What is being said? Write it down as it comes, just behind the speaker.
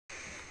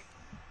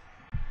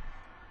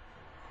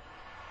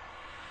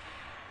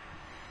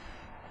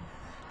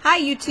Hi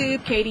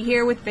YouTube, Katie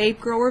here with Vape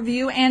Girl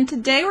Review, and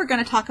today we're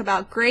going to talk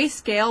about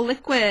Grayscale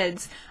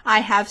liquids. I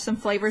have some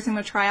flavors I'm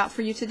going to try out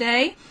for you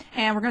today,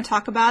 and we're going to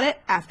talk about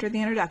it after the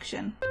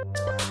introduction.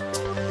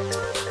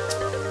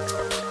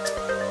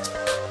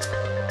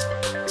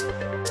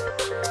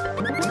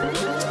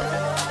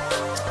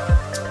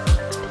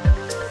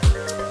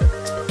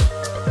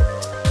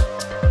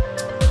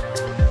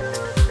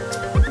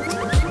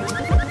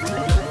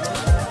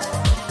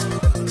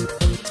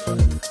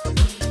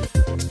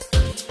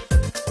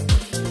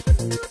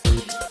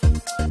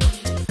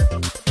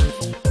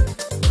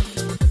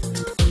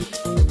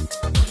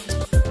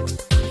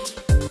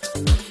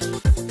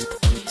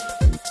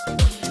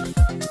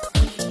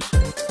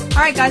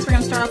 Alright guys, we're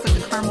going to start off with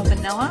the caramel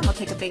vanilla. I'll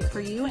take a vape for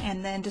you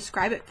and then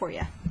describe it for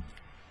you.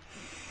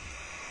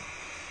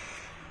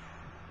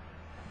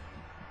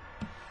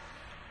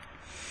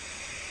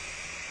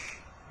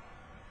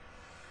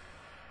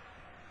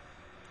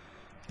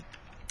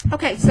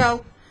 Okay,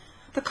 so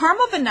the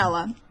caramel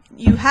vanilla,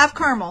 you have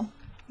caramel,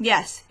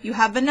 yes. You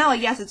have vanilla,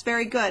 yes, it's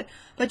very good.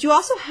 But you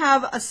also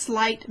have a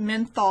slight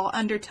menthol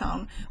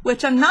undertone,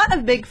 which I'm not a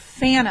big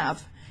fan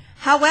of.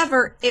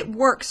 However, it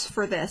works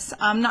for this.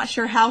 I'm not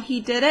sure how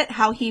he did it,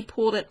 how he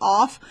pulled it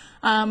off,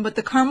 but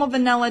the caramel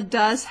vanilla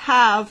does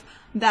have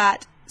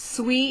that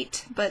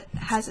sweet, but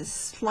has a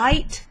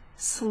slight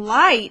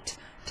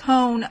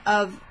tone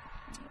of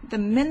the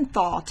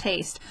menthol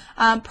taste.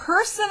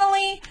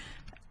 Personally,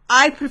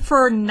 I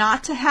prefer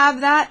not to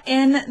have that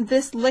in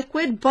this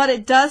liquid, but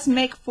it does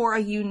make for a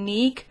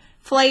unique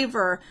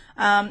flavor.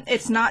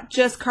 It's not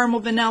just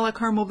caramel vanilla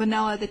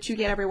that you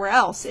get everywhere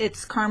else.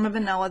 It's caramel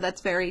vanilla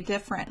that's very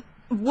different.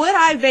 Would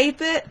I vape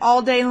it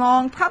all day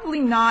long? Probably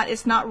not.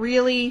 It's not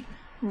really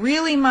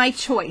my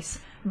choice.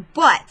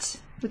 But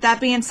with that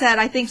being said,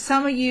 I think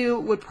some of you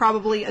would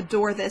probably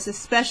adore this,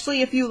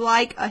 especially if you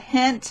like a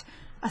hint,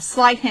 a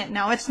slight hint.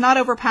 Now, it's not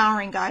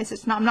overpowering, guys.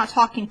 It's not. I'm not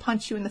talking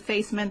punch you in the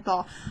face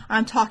menthol.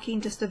 I'm talking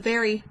just a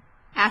very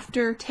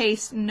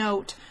aftertaste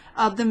note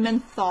of the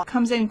menthol.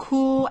 Comes in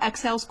cool,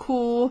 exhales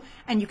cool,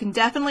 and you can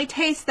definitely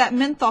taste that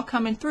menthol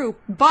coming through,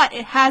 but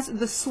it has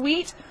the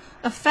sweet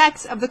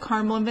effects of the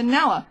caramel and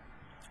vanilla,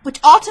 which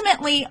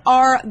ultimately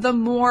are the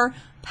more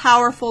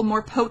powerful,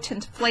 more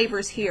potent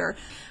flavors here.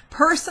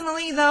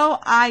 Personally, though,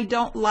 I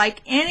don't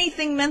like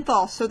anything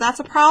menthol, so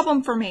that's a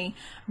problem for me,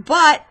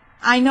 but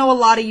I know a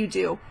lot of you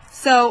do.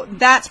 So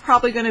that's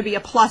probably going to be a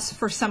plus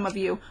for some of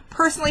you.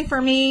 Personally,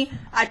 for me,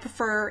 I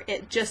prefer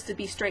it just to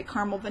be straight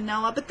caramel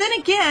vanilla. But then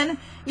again,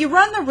 you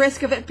run the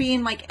risk of it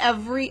being like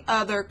every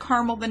other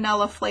caramel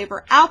vanilla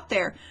flavor out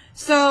there.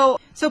 So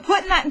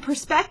putting that in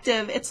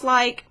perspective, it's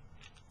like,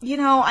 you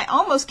know, I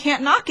almost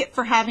can't knock it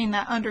for having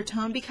that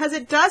undertone because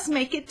it does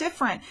make it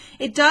different.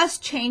 It does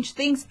change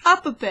things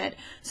up a bit.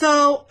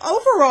 So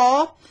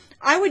overall,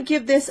 I would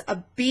give this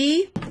a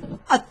B.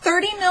 A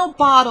 30 ml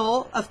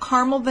bottle of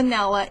caramel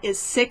vanilla is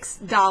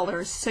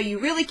 $6, so you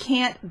really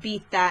can't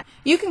beat that.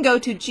 You can go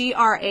to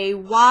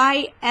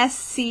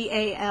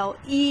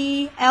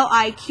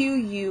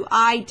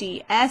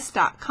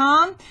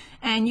grayscaleliquids.com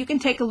and you can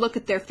take a look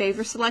at their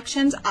flavor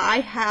selections.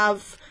 I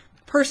have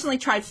personally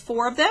tried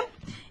 4 of them,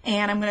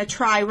 and I'm going to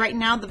try right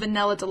now the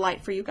Vanilla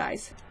Delight for you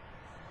guys.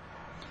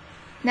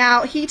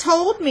 Now, he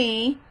told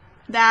me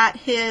that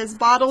his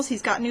bottles,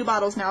 he's got new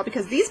bottles now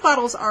because these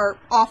bottles are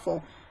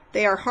awful.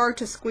 They are hard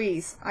to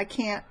squeeze. I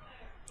can't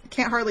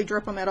hardly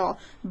drip them at all.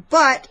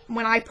 But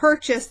when I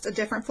purchased a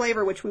different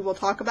flavor, which we will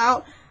talk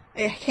about,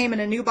 it came in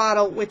a new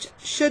bottle, which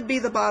should be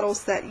the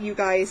bottles that you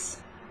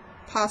guys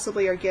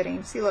possibly are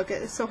getting. See, look,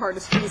 it's so hard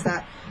to squeeze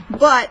that.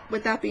 But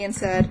with that being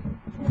said,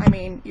 I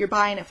mean, you're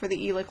buying it for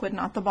the e-liquid,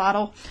 not the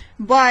bottle.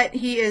 But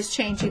he is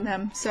changing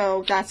them,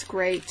 so that's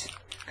great.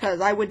 Because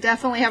I would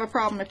definitely have a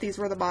problem if these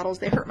were the bottles.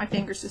 They hurt my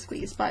fingers to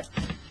squeeze. But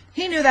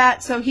he knew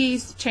that, so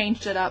he's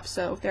changed it up.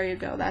 So there you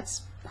go.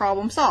 That's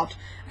problem solved.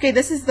 Okay,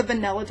 this is the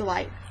Vanilla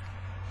Delight.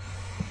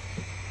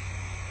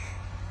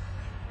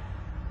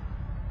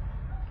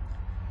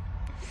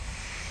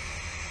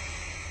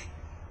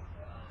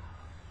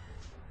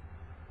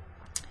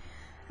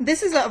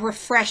 This is a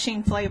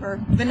refreshing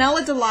flavor.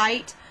 Vanilla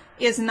Delight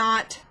is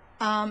not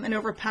an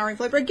overpowering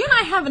flavor. Again,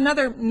 I have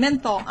another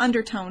menthol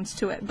undertones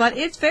to it, but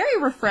it's very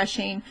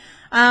refreshing.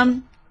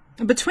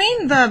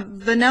 Between the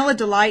Vanilla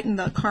Delight and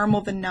the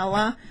caramel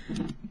vanilla,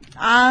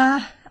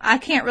 I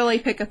can't really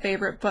pick a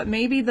favorite, but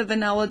maybe the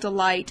Vanilla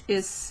Delight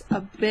is a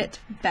bit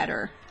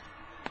better,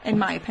 in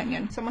my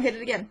opinion. So I'm going to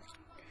hit it again.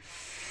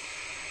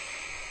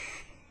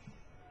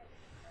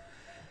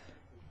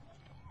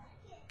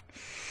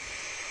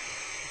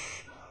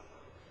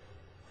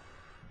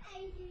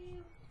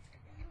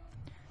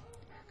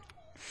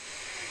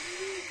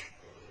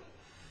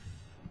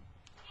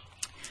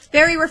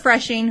 Very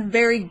refreshing,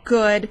 very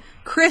good,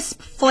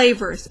 crisp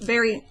flavors,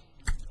 very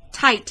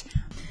tight.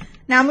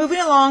 Now moving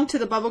along to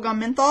the bubblegum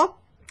menthol.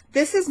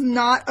 This is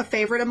not a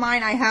favorite of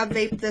mine. I have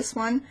vaped this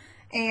one,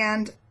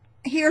 and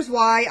here's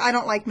why. I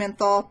don't like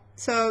menthol.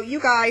 So you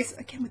guys,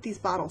 again with these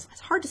bottles,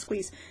 it's hard to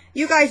squeeze.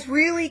 You guys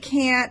really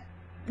can't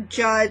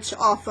judge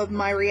off of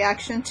my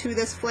reaction to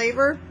this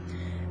flavor.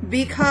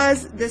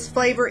 because this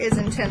flavor is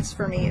intense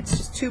for me. It's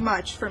just too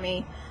much for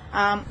me.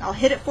 I'll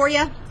hit it for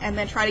you and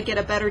then try to get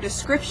a better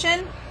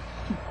description.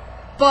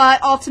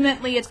 But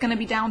ultimately, it's going to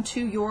be down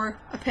to your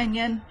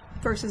opinion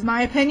versus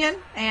my opinion.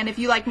 And if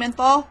you like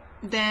menthol,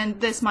 then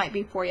this might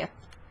be for you.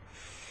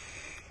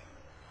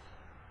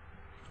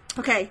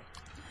 Okay.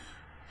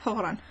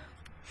 Hold on.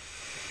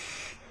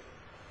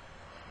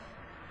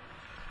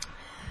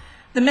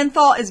 The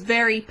menthol is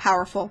very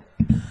powerful.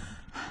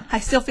 I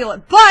still feel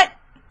it, but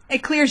it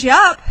clears you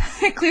up.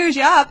 It clears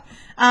you up.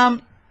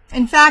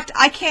 In fact,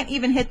 I can't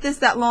even hit this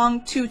that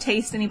long to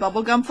taste any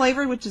bubblegum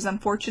flavor, which is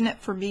unfortunate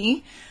for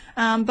me.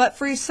 But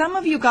for some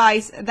of you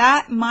guys,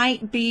 that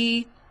might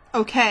be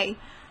okay.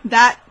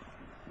 That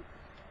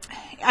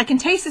I can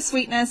taste the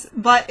sweetness,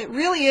 but it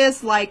really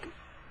is like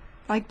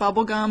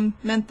bubblegum,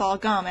 menthol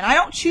gum. And I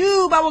don't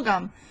chew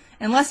bubblegum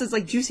unless it's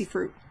like juicy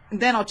fruit. And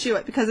then I'll chew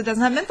it because it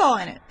doesn't have menthol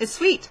in it. It's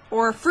sweet.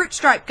 Or fruit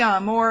stripe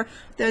gum, or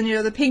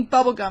the pink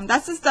bubble gum.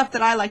 That's the stuff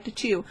that I like to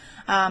chew.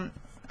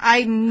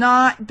 I'm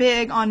not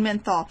big on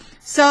menthol.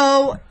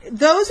 So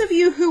those of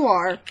you who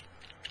are,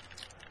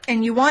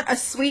 and you want a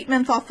sweet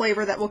menthol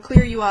flavor that will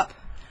clear you up,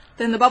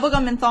 then the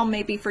bubblegum menthol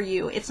may be for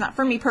you. It's not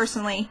for me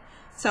personally,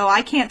 so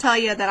I can't tell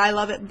you that I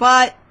love it,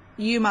 but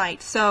you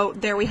might. So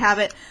there we have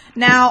it.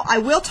 Now, I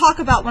will talk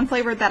about one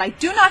flavor that I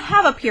do not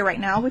have up here right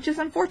now, which is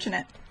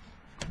unfortunate.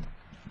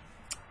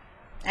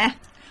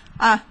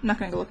 I'm not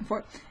going to go looking for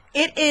it.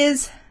 It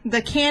is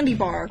the candy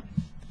bar.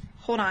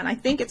 Hold on, I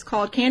think it's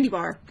called candy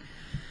bar.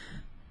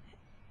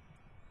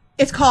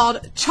 It's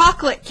called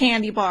chocolate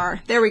candy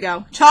bar. There we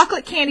go.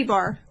 Chocolate candy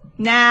bar.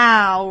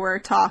 Now we're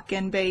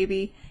talking,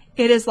 baby.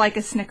 It is like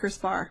a Snickers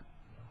bar.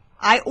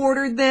 I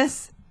ordered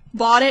this,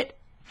 bought it,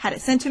 had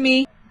it sent to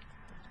me.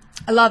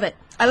 I love it.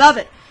 I love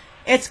it.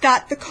 It's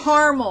got the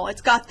caramel.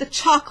 It's got the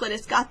chocolate.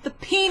 It's got the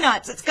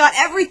peanuts. It's got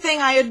everything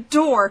I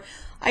adore.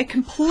 I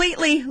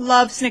completely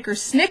love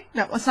Snickers.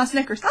 No, it's not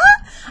Snickers.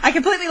 I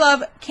completely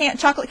love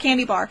chocolate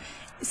candy bar.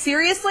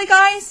 Seriously,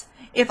 guys,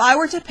 if I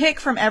were to pick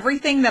from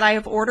everything that I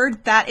have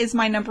ordered, that is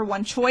my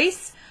 #1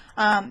 choice.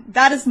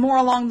 That is more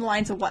along the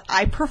lines of what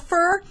I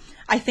prefer.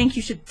 I think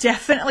you should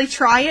definitely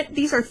try it.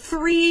 These are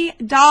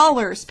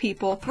 $3,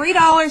 people.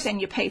 $3, and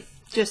you pay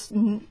just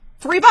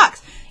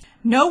 $3.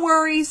 No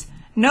worries,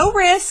 no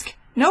risk.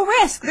 No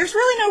risk. There's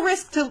really no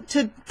risk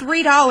to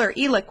 $3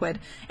 e-liquid.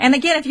 And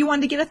again, if you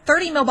wanted to get a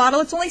 30 ml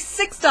bottle, it's only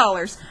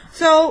 $6.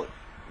 So,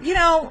 you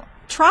know,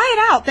 try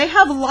it out. They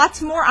have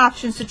lots more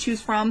options to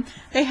choose from.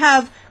 They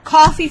have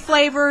coffee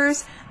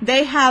flavors.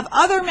 They have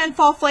other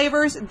menthol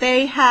flavors.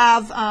 They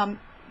have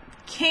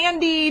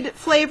candied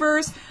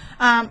flavors.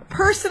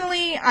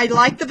 Personally, I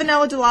like the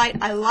Vanilla Delight.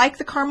 I like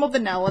the Caramel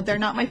Vanilla. They're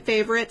not my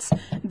favorites.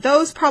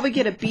 Those probably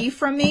get a B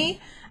from me.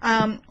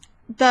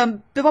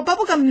 The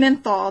bubblegum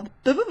menthol,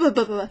 the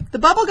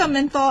bubblegum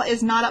menthol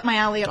is not up my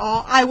alley at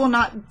all. I will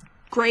not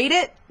grade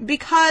it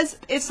because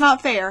it's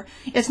not fair.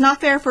 It's not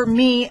fair for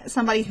me,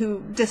 somebody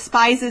who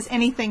despises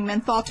anything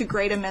menthol, to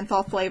grade a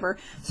menthol flavor.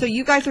 So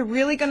you guys are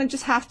really going to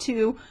just have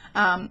to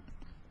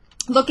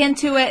look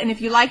into it. And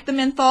if you like the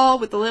menthol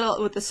with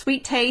the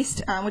sweet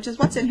taste, which is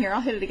what's in here,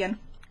 I'll hit it again.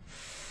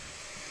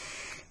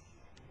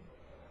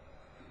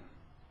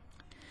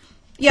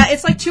 Yeah,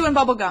 it's like chewing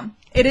bubble gum.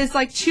 It is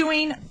like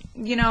chewing,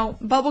 you know,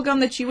 bubble gum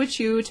that you would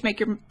chew to make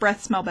your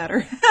breath smell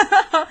better.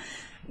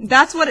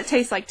 That's what it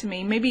tastes like to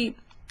me. Maybe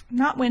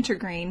not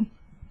wintergreen.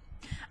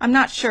 I'm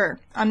not sure.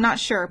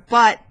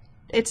 But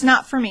it's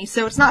not for me.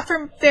 So it's not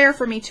fair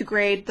for me to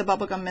grade the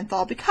bubblegum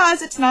menthol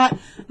because it's not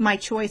my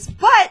choice.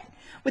 But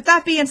with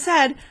that being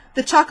said,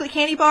 the chocolate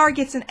candy bar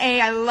gets an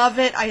A. I love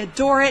it. I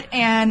adore it.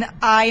 And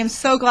I am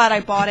so glad I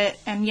bought it.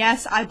 And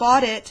yes, I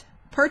bought it.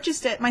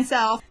 Purchased it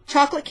myself.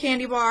 Chocolate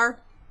candy bar.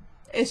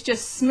 It's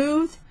just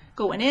smooth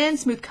going in,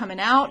 smooth coming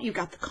out. You've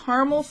got the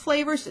caramel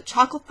flavors, the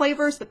chocolate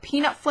flavors, the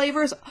peanut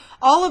flavors,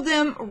 all of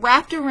them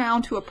wrapped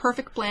around to a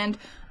perfect blend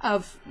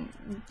of,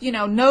 you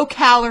know, no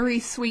calorie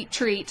sweet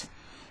treat.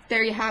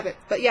 There you have it.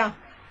 But yeah,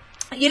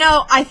 you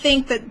know, I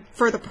think that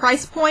for the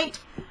price point,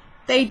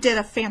 they did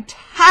a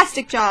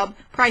fantastic job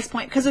price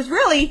point, because there's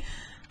really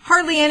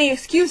hardly any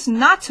excuse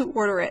not to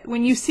order it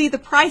when you see the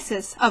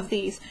prices of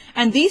these.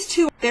 And these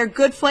two, they're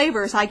good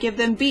flavors. I give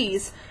them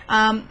Bs.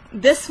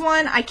 This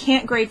one I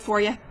can't grade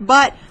for you,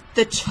 but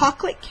the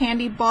chocolate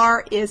candy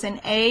bar is an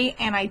A,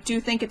 and I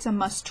do think it's a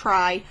must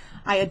try.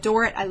 I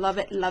adore it. I love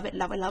it, love it,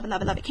 love it, love it,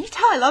 love it, love it. Can you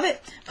tell I love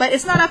it? But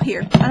it's not up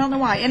here. I don't know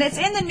why. And it's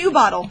in the new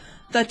bottle.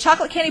 The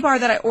chocolate candy bar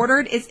that I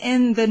ordered is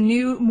in the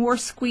new, more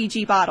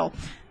squeegee bottle.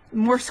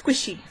 More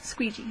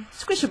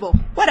squishable,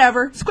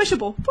 whatever,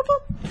 squishable. Boop,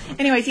 boop.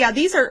 Anyways, yeah,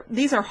 these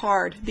are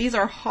hard. These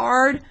are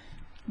hard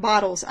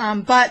bottles.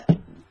 But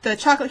the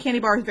chocolate candy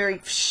bar is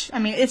very, I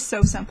mean, it's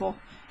so simple.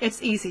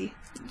 It's easy.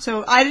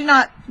 So I did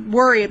not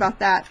worry about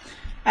that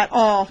at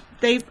all.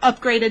 They've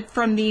upgraded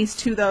from these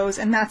to those,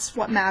 and that's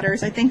what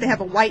matters. I think they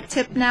have a white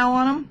tip now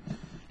on them,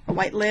 a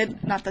white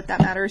lid. Not that that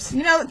matters.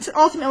 You know,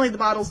 ultimately the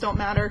bottles don't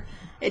matter.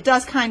 It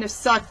does kind of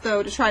suck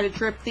though to try to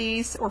drip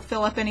these or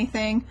fill up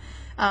anything.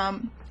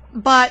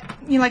 But,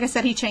 you know, like I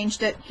said, he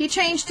changed it. He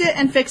changed it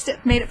and fixed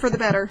it, made it for the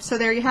better. So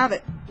there you have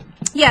it.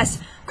 Yes,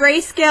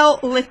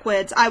 Grayscale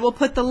liquids. I will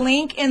put the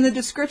link in the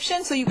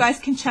description so you guys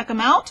can check them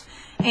out.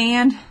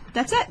 And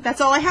that's it. That's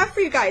all I have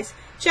for you guys.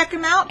 Check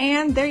them out,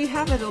 and there you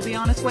have it. It'll be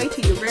on its way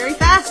to you. Very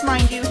fast,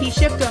 mind you. He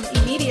shipped them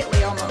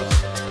immediately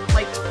almost.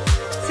 Like,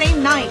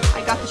 same night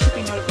I got the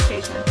shipping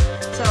notification.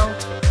 So,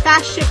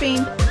 fast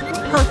shipping,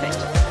 perfect.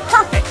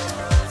 Perfect.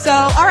 So,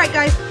 alright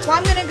guys, well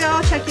I'm going to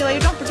go. Check you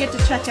later. Don't forget to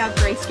check out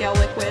Grayscale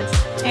liquids.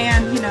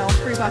 And, you know,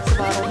 $3 a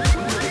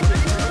bottle.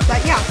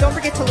 But yeah, don't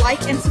forget to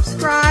like and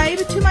subscribe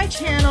to my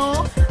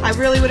channel. I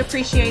really would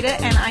appreciate it.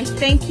 And I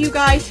thank you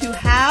guys who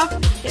have.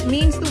 It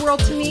means the world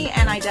to me,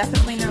 and I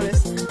definitely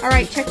notice.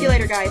 Alright, check you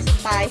later guys.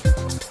 Bye.